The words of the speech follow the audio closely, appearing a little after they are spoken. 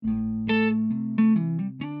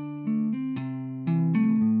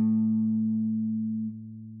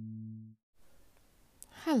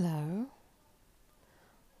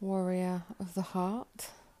the heart.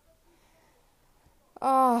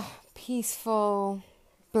 Peaceful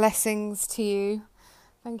blessings to you.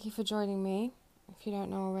 Thank you for joining me. If you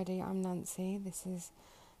don't know already, I'm Nancy. This is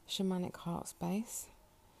Shamanic Heart Space.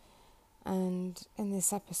 And in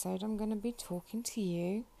this episode, I'm going to be talking to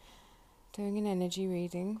you, doing an energy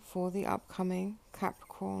reading for the upcoming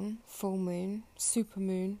Capricorn full moon,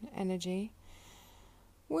 supermoon energy,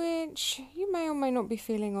 which you may or may not be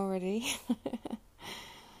feeling already.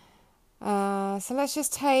 So let's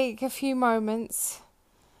just take a few moments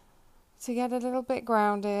to get a little bit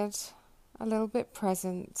grounded, a little bit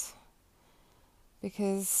present,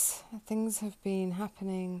 because things have been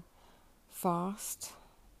happening fast.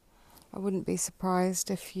 I wouldn't be surprised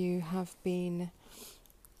if you have been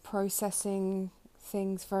processing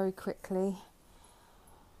things very quickly,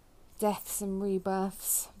 deaths and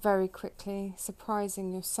rebirths very quickly,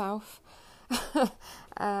 surprising yourself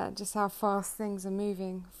just how fast things are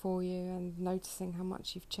moving for you and noticing how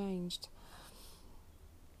much you've changed.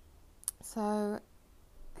 So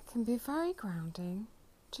it can be very grounding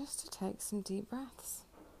just to take some deep breaths.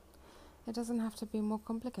 It doesn't have to be more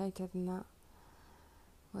complicated than that.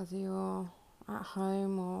 Whether you're at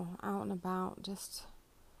home or out and about, just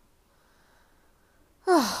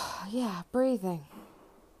breathing.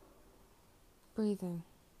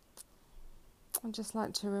 I'd just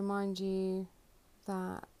like to remind you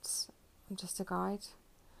that I'm just a guide.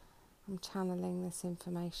 I'm channeling this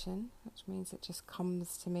information, which means it just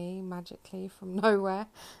comes to me magically from nowhere.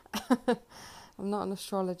 I'm not an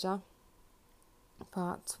astrologer,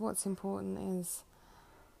 but what's important is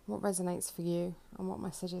what resonates for you and what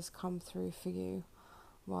messages come through for you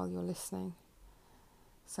while you're listening.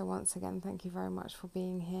 So once again, thank you very much for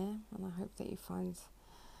being here, and I hope that you find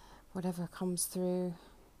whatever comes through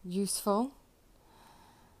useful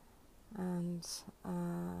and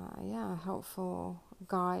a helpful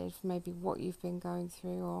guide for maybe what you've been going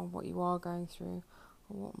through or what you are going through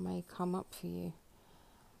or what may come up for you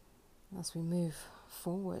as we move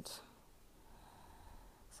forward.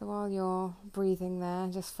 So while you're breathing there,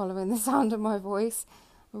 just following the sound of my voice,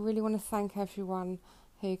 I really want to thank everyone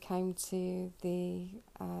who came to the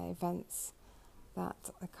events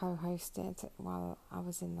that I co-hosted while I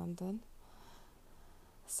was in London.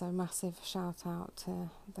 So massive shout out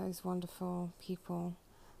to those wonderful people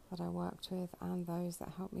that I worked with and those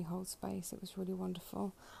that helped me hold space. It was really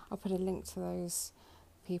wonderful. I'll put a link to those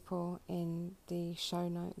people in the show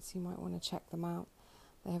notes. You might want to check them out.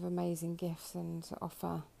 They have amazing gifts and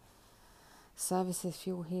offer services for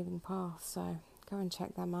your healing path. So go and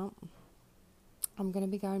check them out. I'm going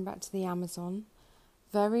to be going back to the Amazon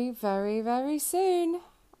very, very, very soon.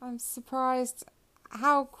 I'm surprised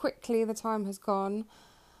how quickly the time has gone,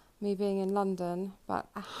 me being in London, but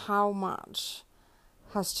how much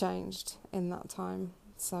has changed in that time.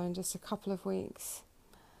 So in just a couple of weeks,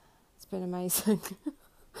 it's been amazing.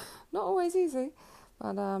 Not always easy,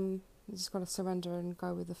 but you just got to surrender and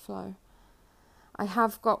go with the flow. I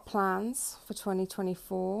have got plans for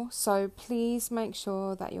 2024, so please make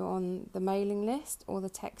sure that you're on the mailing list or the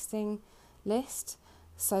texting list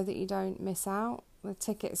so that you don't miss out. The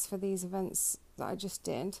tickets for these events that I just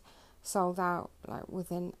did sold out like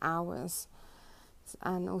within hours.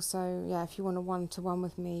 And also, if you want a one-to-one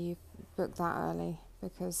with me, you book that early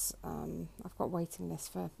because I've got waiting lists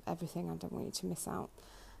for everything. I don't want you to miss out.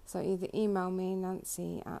 So either email me,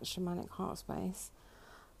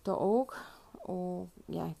 nancy@shamanicheartspace.org, or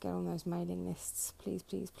get on those mailing lists, please.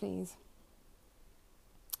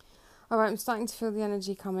 Alright, I'm starting to feel the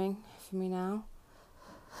energy coming for me now.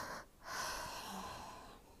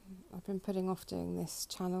 I've been putting off doing this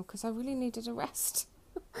channel because I really needed a rest.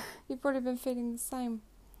 You've probably been feeling the same.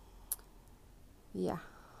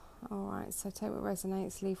 Alright, so take what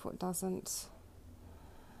resonates, leave what doesn't.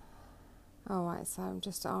 Alright, so I'm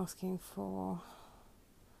just asking for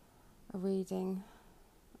a reading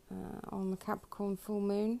on the Capricorn full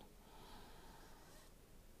moon.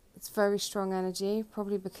 It's very strong energy,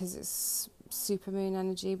 probably because it's supermoon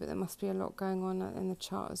energy, but there must be a lot going on in the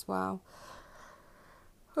chart as well.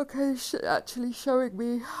 Okay, actually showing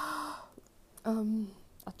me a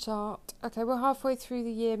chart. Okay, we're halfway through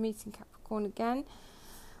the year meeting Capricorn again.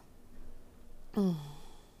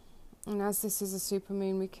 And as this is a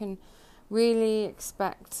supermoon, we can really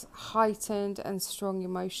expect heightened and strong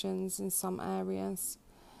emotions in some areas.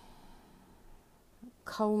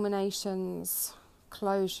 Culminations,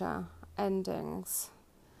 closure, endings,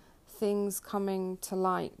 things coming to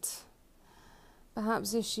light.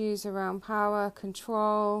 Perhaps issues around power,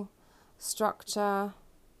 control, structure,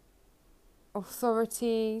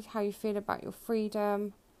 authority, how you feel about your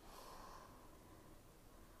freedom.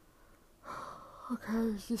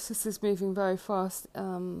 Okay, this is moving very fast.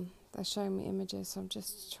 They're showing me images, so I'm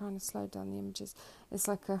just trying to slow down the images. It's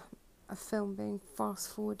like a film being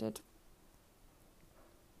fast forwarded.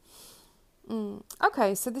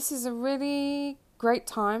 Okay, so this is a really great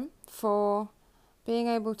time for being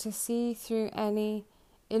able to see through any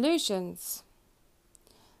illusions.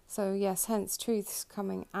 So yes, hence truths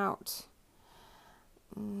coming out.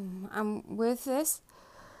 And with this,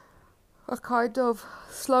 a kind of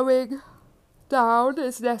slowing down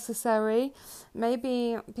is necessary.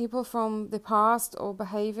 Maybe people from the past or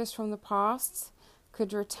behaviours from the past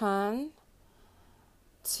could return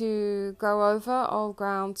to go over old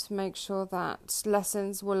ground to make sure that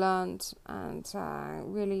lessons were learned and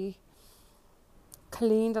really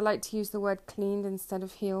cleaned. I like to use the word cleaned instead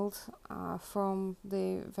of healed from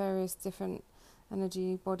the various different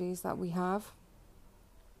energy bodies that we have.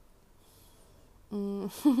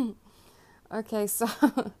 Okay, so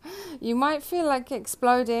you might feel like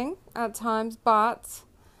exploding at times, but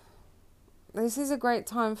this is a great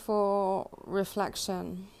time for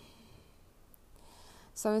reflection.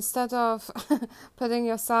 So instead of putting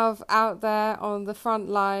yourself out there on the front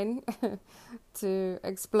line to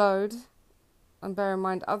explode, and bear in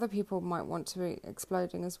mind other people might want to be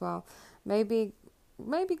exploding as well, maybe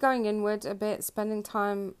going inward a bit, spending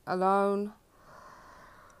time alone,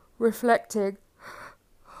 reflecting.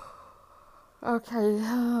 Okay,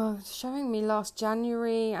 showing me last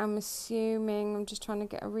January, I'm assuming. I'm just trying to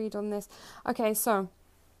get a read on this. Okay, so,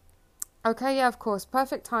 yeah, of course,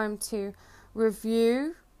 perfect time to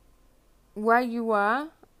review where you were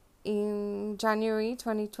in January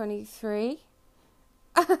 2023.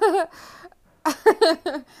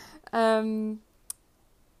 I'm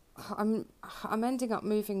ending up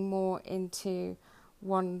moving more into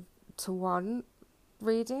one-to-one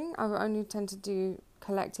reading. I only tend to do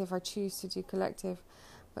collective. I choose to do collective,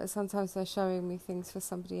 but sometimes they're showing me things for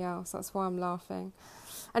somebody else. That's why I'm laughing.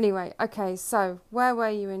 Anyway, okay, so where were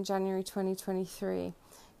you in January 2023?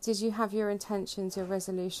 Did you have your intentions, your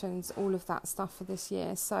resolutions, all of that stuff for this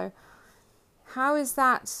year? So how is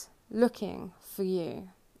that looking for you?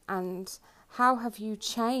 And how have you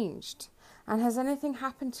changed? And has anything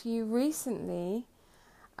happened to you recently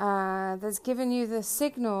that's given you the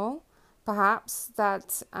signal, perhaps,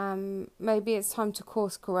 that maybe it's time to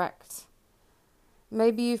course correct?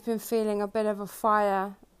 Maybe you've been feeling a bit of a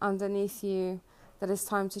fire underneath you, that it's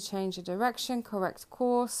time to change your direction, correct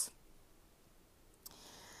course.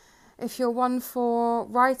 If you're one for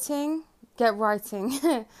writing, get writing.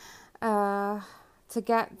 To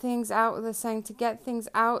get things out, they're saying to get things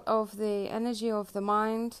out of the energy of the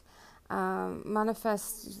mind,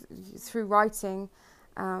 manifest through writing,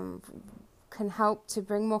 can help to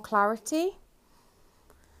bring more clarity.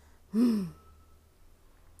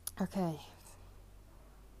 Okay.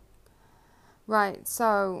 Right,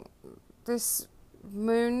 so this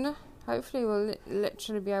moon, hopefully we'll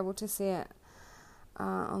literally be able to see it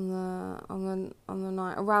on the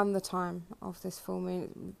night around the time of this full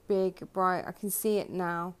moon. Big, bright. I can see it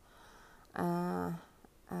now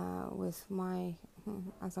with my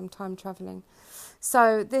as I'm time traveling.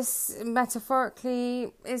 So this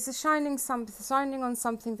metaphorically is shining on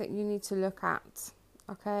something that you need to look at.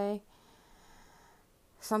 Okay,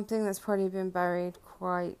 something that's probably been buried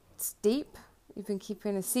quite deep. You've been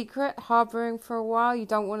keeping a secret, harboring for a while. You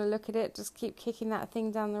don't want to look at it. Just keep kicking that thing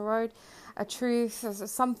down the road. A truth,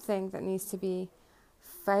 something that needs to be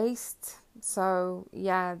faced. So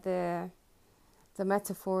yeah, the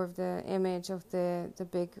metaphor of the image of the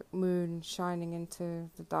big moon shining into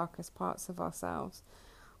the darkest parts of ourselves.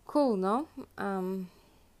 Cool, no?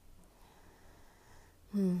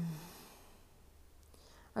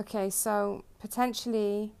 Okay, so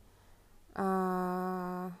potentially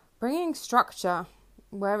bringing structure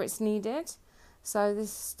where it's needed. So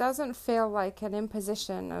this doesn't feel like an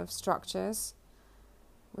imposition of structures,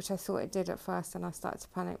 which I thought it did at first, and I started to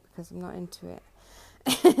panic because I'm not into it.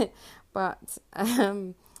 But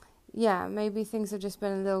yeah, maybe things have just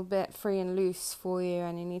been a little bit free and loose for you,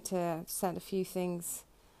 and you need to set a few things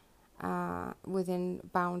within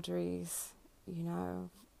boundaries. You know,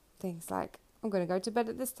 things like, I'm going to go to bed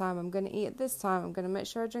at this time, I'm going to eat at this time, I'm going to make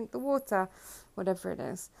sure I drink the water, whatever it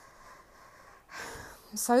is.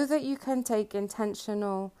 So that you can take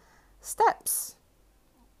intentional steps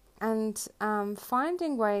and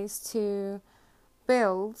finding ways to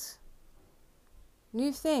build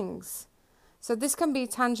new things. So this can be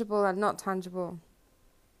tangible and not tangible.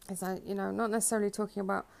 As not necessarily talking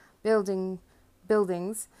about buildings,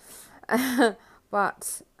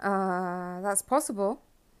 but that's possible.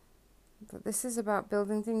 But this is about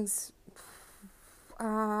building things.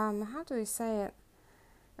 How do we say it?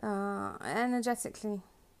 energetically.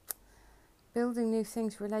 Building new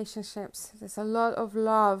things, relationships. There's a lot of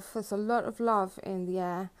love. There's a lot of love in the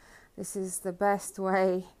air. This is the best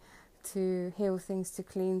way to heal things, to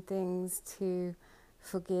clean things, to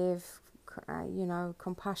forgive,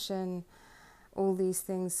 compassion, all these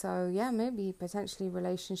things. So yeah, maybe potentially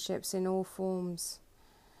relationships in all forms.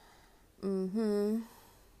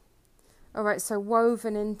 Alright, so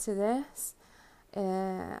woven into this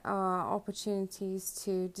are opportunities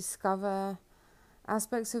to discover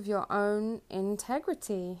aspects of your own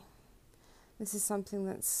integrity. This is something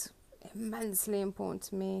that's immensely important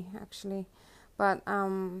to me, actually. But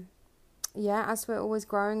as we're always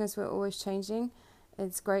growing, as we're always changing,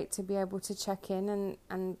 it's great to be able to check in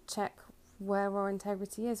and check where our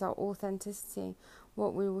integrity is, our authenticity,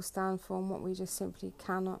 what we will stand for and what we just simply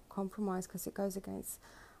cannot compromise because it goes against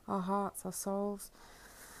our hearts, our souls.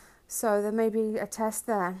 So there may be a test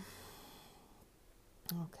there.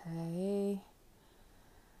 Okay.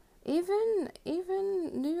 Even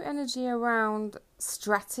new energy around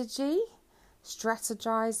strategizing.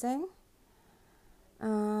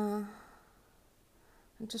 I'm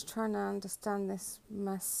just trying to understand this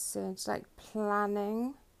message, like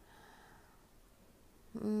planning.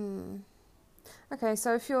 Okay,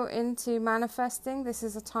 so if you're into manifesting, this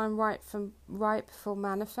is a time ripe for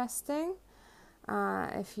manifesting.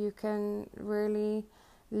 If you can really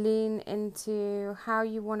lean into how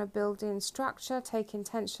you want to build in structure, take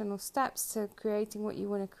intentional steps to creating what you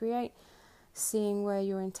want to create, seeing where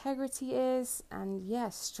your integrity is, and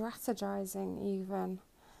yes, strategizing even.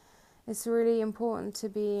 It's really important to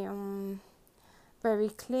be very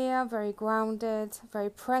clear, very grounded, very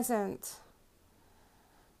present.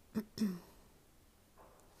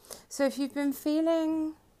 So if you've been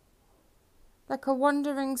feeling like a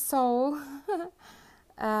wandering soul,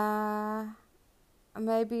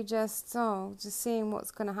 maybe just seeing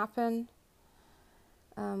what's going to happen,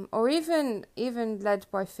 or even led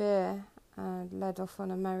by fear, led off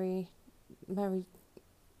on a merry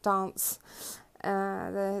dance.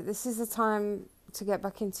 This is a time to get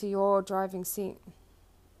back into your driving seat.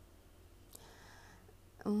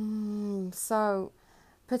 So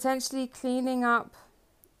potentially cleaning up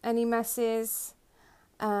any messes,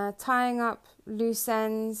 tying up loose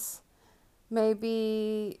ends,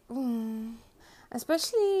 maybe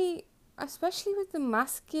especially with the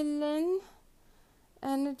masculine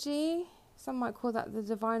energy. Some might call that the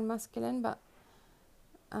divine masculine, but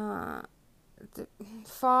the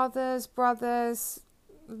fathers, brothers,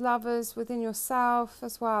 lovers within yourself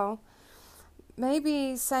as well.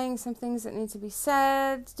 Maybe saying some things that need to be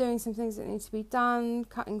said, doing some things that need to be done,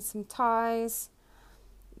 cutting some ties,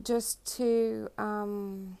 just to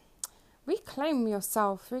reclaim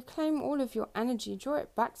yourself, reclaim all of your energy, draw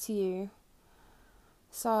it back to you.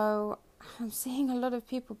 So I'm seeing a lot of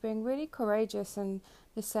people being really courageous and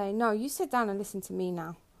just saying, no, you sit down and listen to me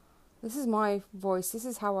now. This is my voice, this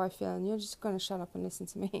is how I feel, and you're just going to shut up and listen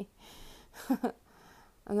to me.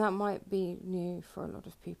 And that might be new for a lot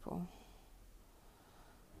of people.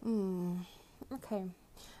 Okay,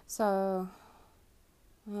 so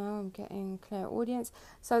I'm getting clear audience.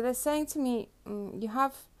 So they're saying to me, you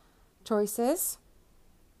have choices.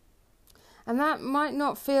 And that might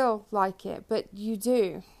not feel like it, but you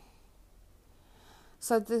do.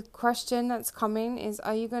 So the question that's coming is,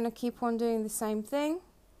 are you going to keep on doing the same thing?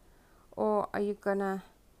 Or are you going to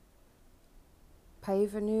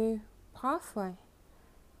pave a new pathway?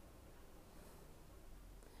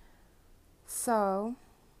 So,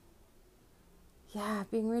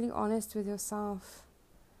 being really honest with yourself.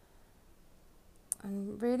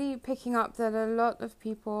 And really picking up that a lot of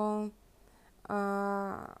people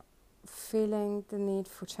are feeling the need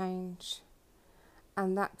for change,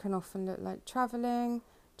 and that can often look like traveling,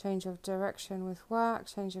 change of direction with work,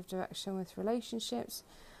 change of direction with relationships,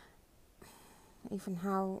 even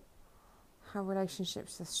how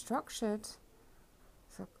relationships are structured.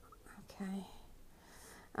 So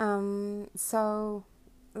so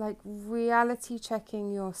like reality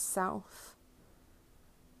checking yourself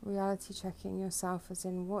as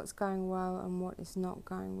in what's going well and what is not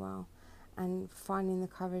going well, and finding the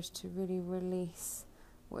courage to really release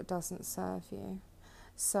what doesn't serve you.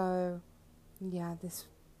 So this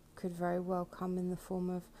could very well come in the form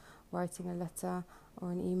of writing a letter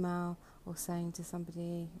or an email or saying to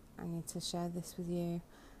somebody, I need to share this with you.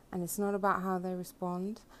 And it's not about how they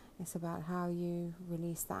respond, it's about how you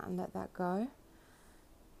release that and let that go.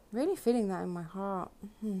 Really feeling that in my heart.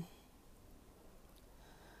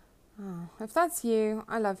 If that's you,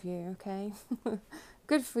 I love you, okay?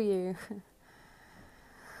 Good for you. Okay,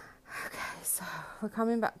 so we're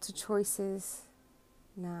coming back to choices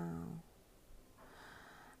now.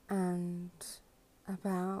 and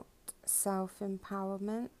about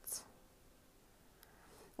self-empowerment.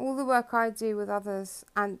 All the work I do with others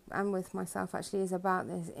and with myself actually is about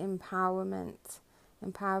this empowerment,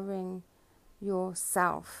 empowering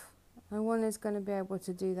yourself. No one is going to be able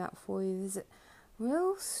to do that for you. There's a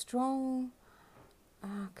real strong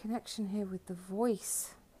connection here with the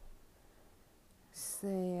voice. It's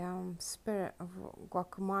the spirit of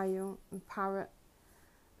Guacamayo, the parrot.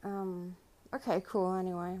 Okay, cool,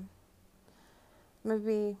 anyway.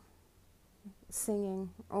 Maybe singing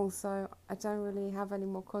also. I don't really have any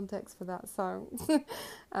more context for that, so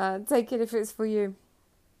take it if it's for you.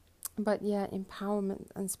 But yeah, empowerment,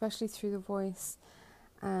 and especially through the voice.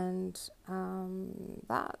 And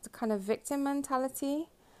that kind of victim mentality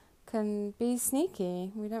can be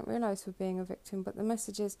sneaky. We don't realise we're being a victim, but the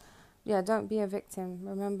message is, yeah, don't be a victim.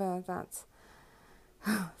 Remember that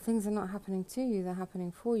things are not happening to you, they're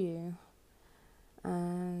happening for you.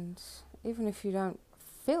 And even if you don't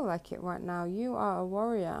feel like it right now, you are a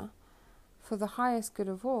warrior for the highest good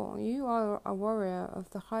of all. You are a warrior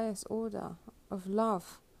of the highest order of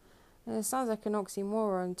love. And it sounds like an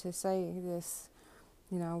oxymoron to say this,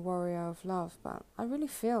 a warrior of love, but I really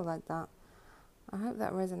feel like that. I hope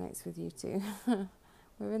that resonates with you too.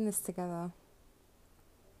 We're in this together.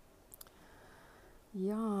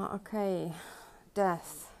 Yeah, okay.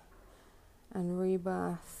 Death and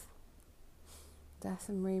rebirth. Death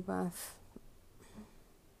and rebirth.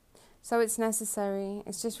 So it's necessary.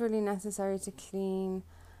 It's just really necessary to clean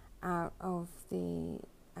out of the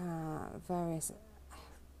various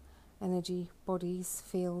energy bodies,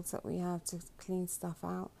 fields that we have, to clean stuff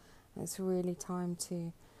out. It's really time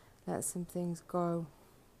to let some things go.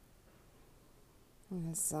 And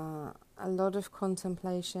there's a lot of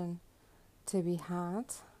contemplation to be had,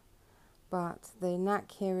 but the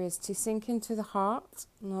knack here is to sink into the heart,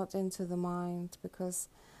 not into the mind, because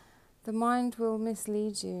the mind will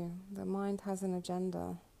mislead you. The mind has an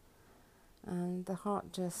agenda, and the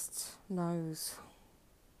heart just knows.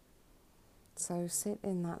 So sit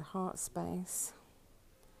in that heart space.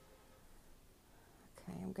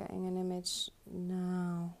 Okay, I'm getting an image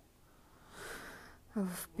now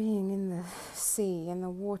of being in the sea, in the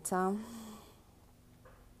water.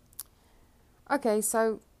 Okay,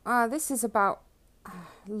 so this is about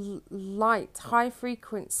light, high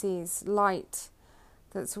frequencies, light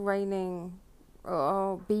that's raining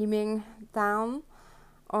or beaming down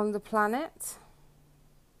on the planet.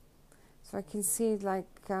 So I can see like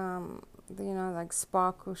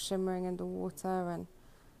sparkle shimmering in the water, and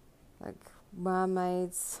like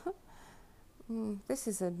mermaids. This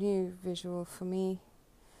is a new visual for me.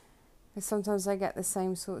 Sometimes I get the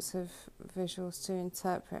same sorts of visuals to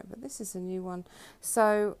interpret, but this is a new one.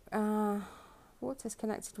 So water is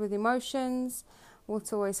connected with emotions.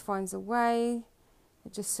 Water always finds a way.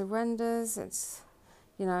 It just surrenders. It's,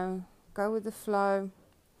 go with the flow.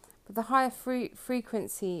 But the higher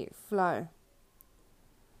frequency flow.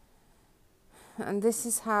 And this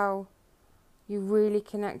is how you really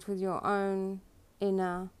connect with your own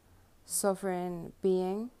inner sovereign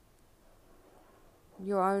being,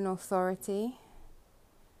 your own authority.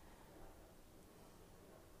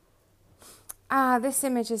 This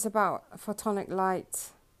image is about photonic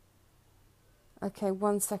light. Okay,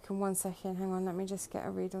 one second, hang on, let me just get a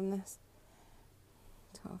read on this.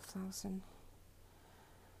 12,000.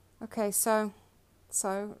 Okay, so it's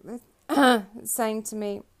saying to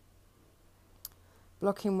me,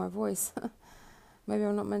 blocking my voice. Maybe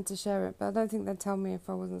I'm not meant to share it, but I don't think they'd tell me if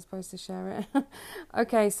I wasn't supposed to share it.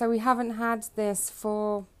 Okay, so we haven't had this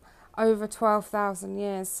for over 12,000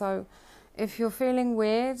 years. So if you're feeling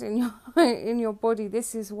weird in your body,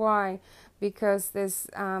 this is why, because there's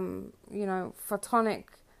photonic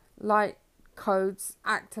light codes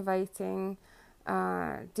activating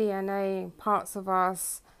DNA parts of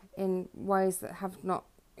us in ways that have not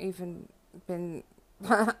even been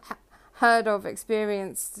heard of,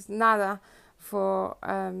 experienced, nada, for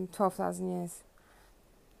 12,000 years.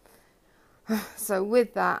 So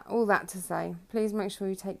with that, all that to say, please make sure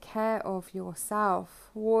you take care of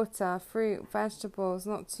yourself. Water, fruit, vegetables,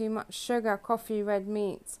 not too much sugar, coffee, red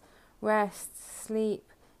meat. Rest,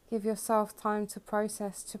 sleep. Give yourself time to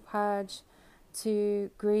process, to purge,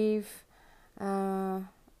 to grieve. And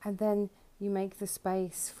then you make the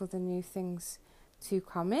space for the new things to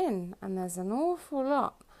come in. And there's an awful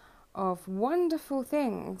lot of wonderful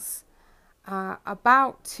things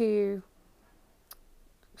about to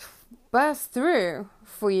burst through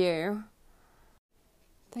for you.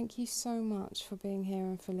 Thank you so much for being here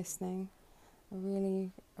and for listening. I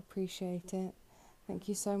really appreciate it. Thank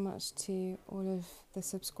you so much to all of the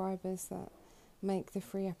subscribers that make the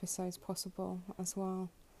free episodes possible as well.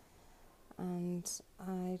 and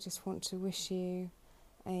I just want to wish you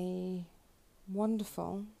a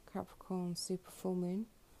wonderful Capricorn super full moon.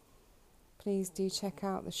 Please do check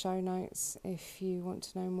out the show notes if you want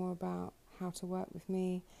to know more about how to work with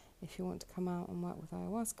me, if you want to come out and work with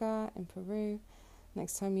ayahuasca in Peru.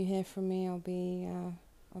 Next time you hear from me, I'll be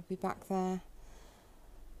back there.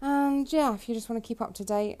 And yeah, if you just want to keep up to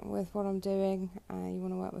date with what I'm doing, you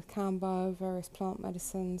want to work with Kambo, various plant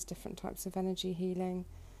medicines, different types of energy healing.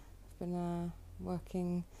 I've been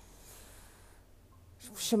working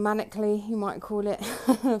shamanically, you might call it,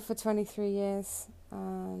 for 23 years.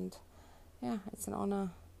 And yeah, it's an honour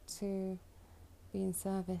to be in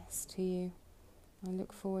service to you. I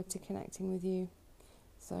look forward to connecting with you.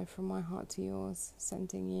 So from my heart to yours,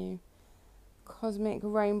 sending you cosmic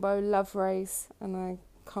rainbow love rays, and I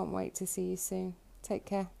can't wait to see you soon. Take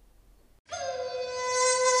care.